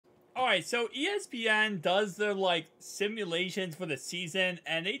Alright, so ESPN does their, like, simulations for the season,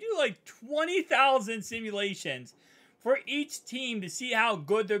 and they do, like, 20,000 simulations for each team to see how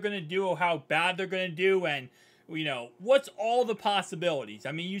good they're going to do or how bad they're going to do, and, you know, what's all the possibilities.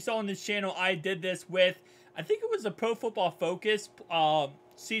 I mean, you saw on this channel, I did this with, I think it was a Pro Football Focus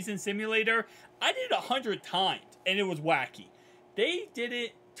season simulator. I did it 100 times, and it was wacky. They did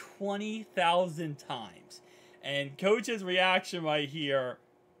it 20,000 times. And Coach's reaction right here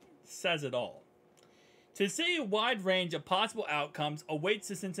says it all. To say a wide range of possible outcomes awaits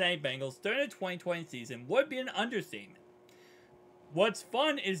the Cincinnati Bengals during the 2020 season would be an understatement. What's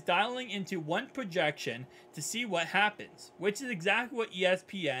fun is dialing into one projection to see what happens, which is exactly what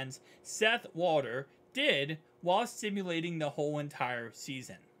ESPN's Seth Walder did while simulating the whole entire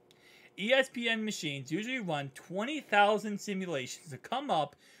season. ESPN machines usually run 20,000 simulations to come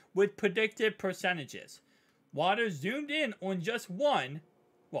up with predicted percentages. Walder zoomed in on just one,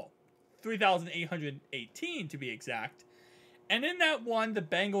 well, 3,818 to be exact, and in that one, the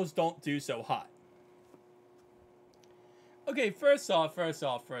Bengals don't do so hot. Okay, first off.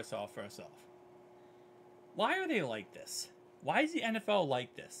 Why are they like this? Why is the NFL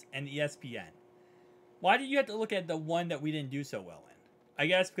like this, and ESPN? Why do you have to look at the one that we didn't do so well in? I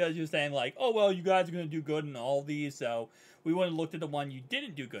guess because you're saying like, oh, well, you guys are going to do good in all these, so we wouldn't have looked at the one you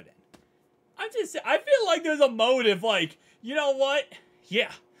didn't do good in. I feel like there's a motive, like, you know what?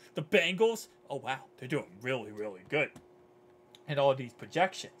 Yeah, the Bengals, oh wow, they're doing really, really good. And all these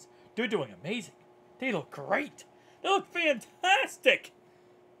projections, they're doing amazing. They look great. They look fantastic.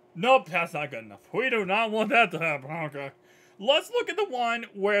 Nope, that's not good enough. We do not want that to happen. Okay. Let's look at the one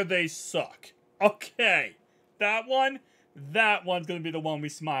where they suck. Okay, that one's going to be the one we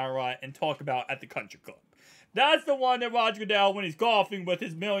smile at and talk about at the country club. That's the one that Roger Goodell, when he's golfing with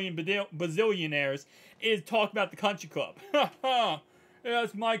his million bazillionaires, is talking about the country club.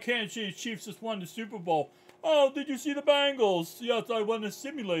 Yes, my Kansas City Chiefs just won the Super Bowl. Oh, did you see the Bengals? Yes, I won a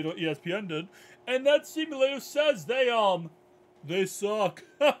simulator, ESPN did. And that simulator says they suck.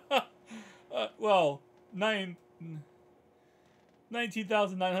 Well,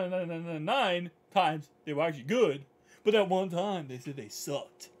 19,999 times they were actually good. But at one time, they said they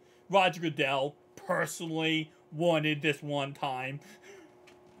sucked. Roger Goodell personally wanted this one time.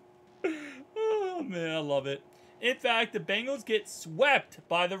 Oh, man, I love it. In fact, the Bengals get swept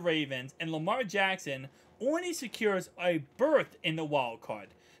by the Ravens, and Lamar Jackson only secures a berth in the wild card,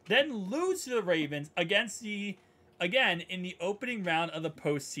 then lose to the Ravens again in the opening round of the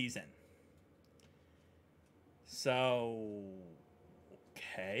postseason. So,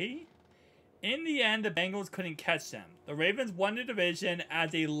 okay. In the end, the Bengals couldn't catch them. The Ravens won the division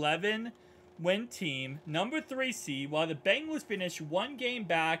as a 11-win team, number 3 seed, while the Bengals finished one game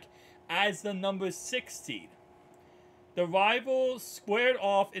back as the number 6 seed. The rivals squared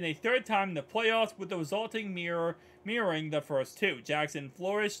off in a third time in the playoffs, with the resulting mirroring the first two. Jackson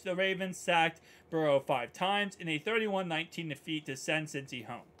flourished the Ravens, sacked Burrow 5 times in a 31-19 defeat to send Cincy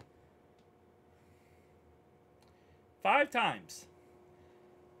home. 5 times.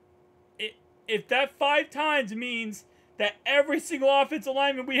 If that 5 times means that every single offensive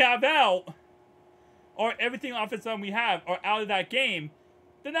lineman we have out, or everything offensive lineman we have are out of that game,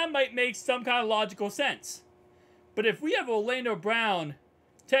 then that might make some kind of logical sense. But if we have Orlando Brown,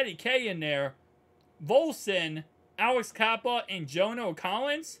 Teddy K in there, Volson, Alex Kappa, and Jonah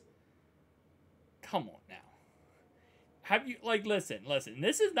Collins, come on now. Have you, like, listen,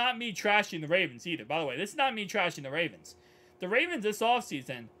 this is not me trashing the Ravens either. By the way, this is not me trashing the Ravens. The Ravens this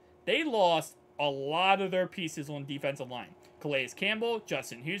offseason, they lost a lot of their pieces on defensive line. Calais Campbell,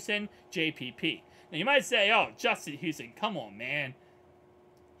 Justin Houston, JPP. Now, you might say, oh, Justin Houston, come on, man.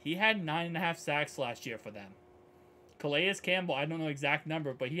 He had 9.5 sacks last year for them. Calais Campbell, I don't know the exact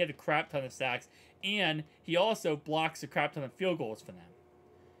number, but he had a crap ton of sacks, and he also blocks a crap ton of field goals for them.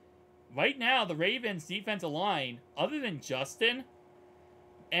 Right now, the Ravens' defensive line, other than Justin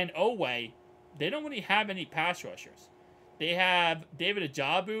and Oweh, they don't really have any pass rushers. They have David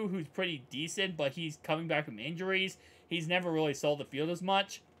Ajabu, who's pretty decent, but he's coming back from injuries. He's never really sold the field as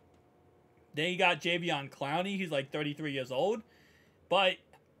much. Then you got Javion Clowney, who's like 33 years old. But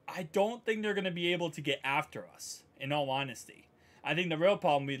I don't think they're going to be able to get after us, in all honesty. I think the real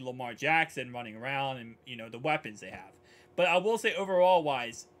problem will be Lamar Jackson running around and, you know, the weapons they have. But I will say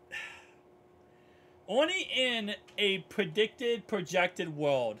overall-wise, only in a projected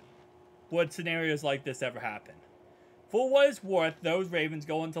world would scenarios like this ever happen. For what it's worth, those Ravens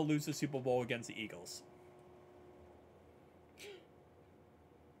go on to lose the Super Bowl against the Eagles.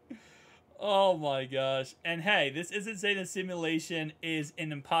 Oh my gosh. And hey, this isn't saying a simulation is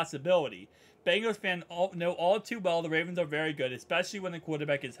an impossibility. Bengals fans know all too well the Ravens are very good, especially when the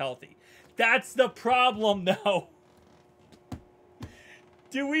quarterback is healthy. That's the problem, though.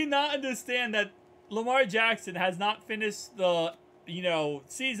 Do we not understand that Lamar Jackson has not finished the,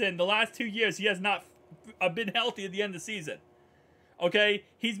 season the last 2 years? He has not been healthy at the end of the season. Okay?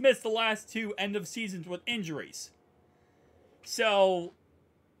 He's missed the last 2 end of seasons with injuries. So,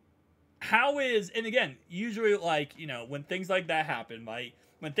 and again, usually, when things like that happen, right?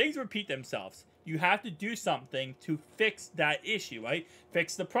 When things repeat themselves, you have to do something to fix that issue, right?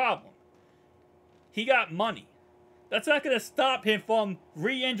 Fix the problem. He got money. That's not going to stop him from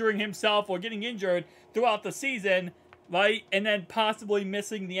re-injuring himself or getting injured throughout the season, right? And then possibly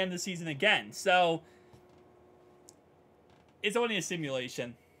missing the end of the season again. So, it's only a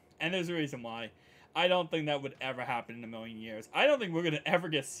simulation. And there's a reason why. I don't think that would ever happen in a million years. I don't think we're going to ever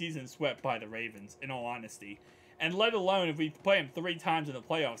get season swept by the Ravens, in all honesty. And let alone if we play them 3 times in the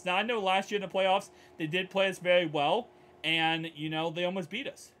playoffs. Now, I know last year in the playoffs, they did play us very well. And, they almost beat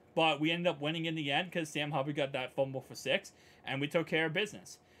us. But we ended up winning in the end because Sam Hubbard got that fumble for 6. And we took care of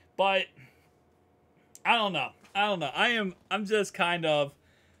business. But, I don't know. I'm just kind of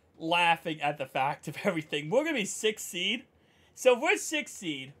laughing at the fact of everything. We're going to be 6th seed. So, if we're 6th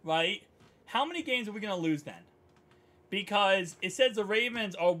seed, right? How many games are we going to lose then? Because it says the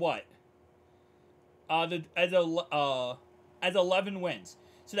Ravens are what? As 11 wins.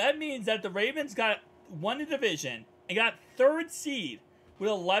 So that means that the Ravens won the division and got 3rd seed with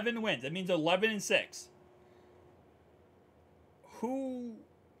 11 wins. That means 11-6.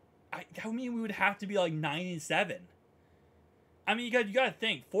 I mean, we would have to be like 9-7. I mean, you got to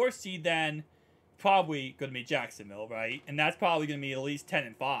think 4th seed then probably going to be Jacksonville, right? And that's probably going to be at least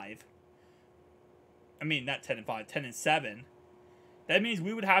 10-5. I mean, not 10-5, 10-7. That means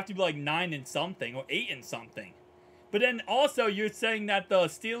we would have to be like 9-something or 8-something. But then also, you're saying that the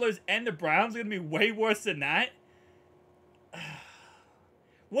Steelers and the Browns are going to be way worse than that?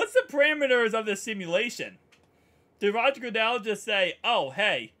 What's the parameters of this simulation? Did Roger Goodell just say, oh,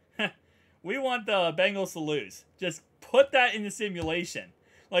 hey, we want the Bengals to lose? Just put that in the simulation.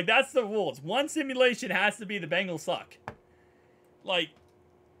 Like, that's the rules. One simulation has to be the Bengals suck. Like,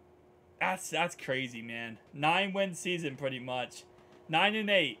 that's crazy, man. 9-win season, pretty much.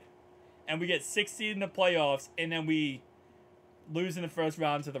 9-8. And we get 6th seed in the playoffs, and then we lose in the first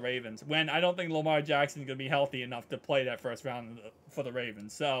round to the Ravens. When I don't think Lamar Jackson is going to be healthy enough to play that first round for the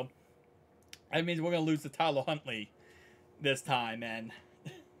Ravens. So, that means we're going to lose to Tyler Huntley this time, and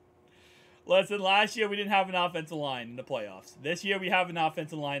listen, last year we didn't have an offensive line in the playoffs. This year we have an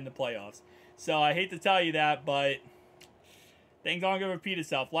offensive line in the playoffs. So, I hate to tell you that, but things aren't going to repeat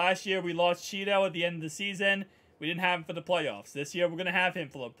itself. Last year, we lost Cheeto at the end of the season. We didn't have him for the playoffs. This year, we're going to have him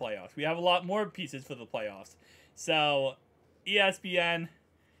for the playoffs. We have a lot more pieces for the playoffs. So, ESPN,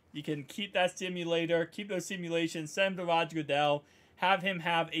 you can keep that simulator, keep those simulations, send them to Roger Goodell, have him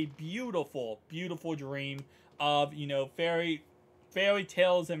have a beautiful, beautiful dream of, fairy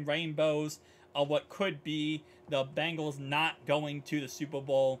tales and rainbows of what could be the Bengals not going to the Super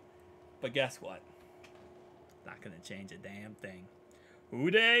Bowl. But guess what? Not going to change a damn thing.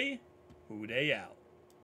 Who dey out.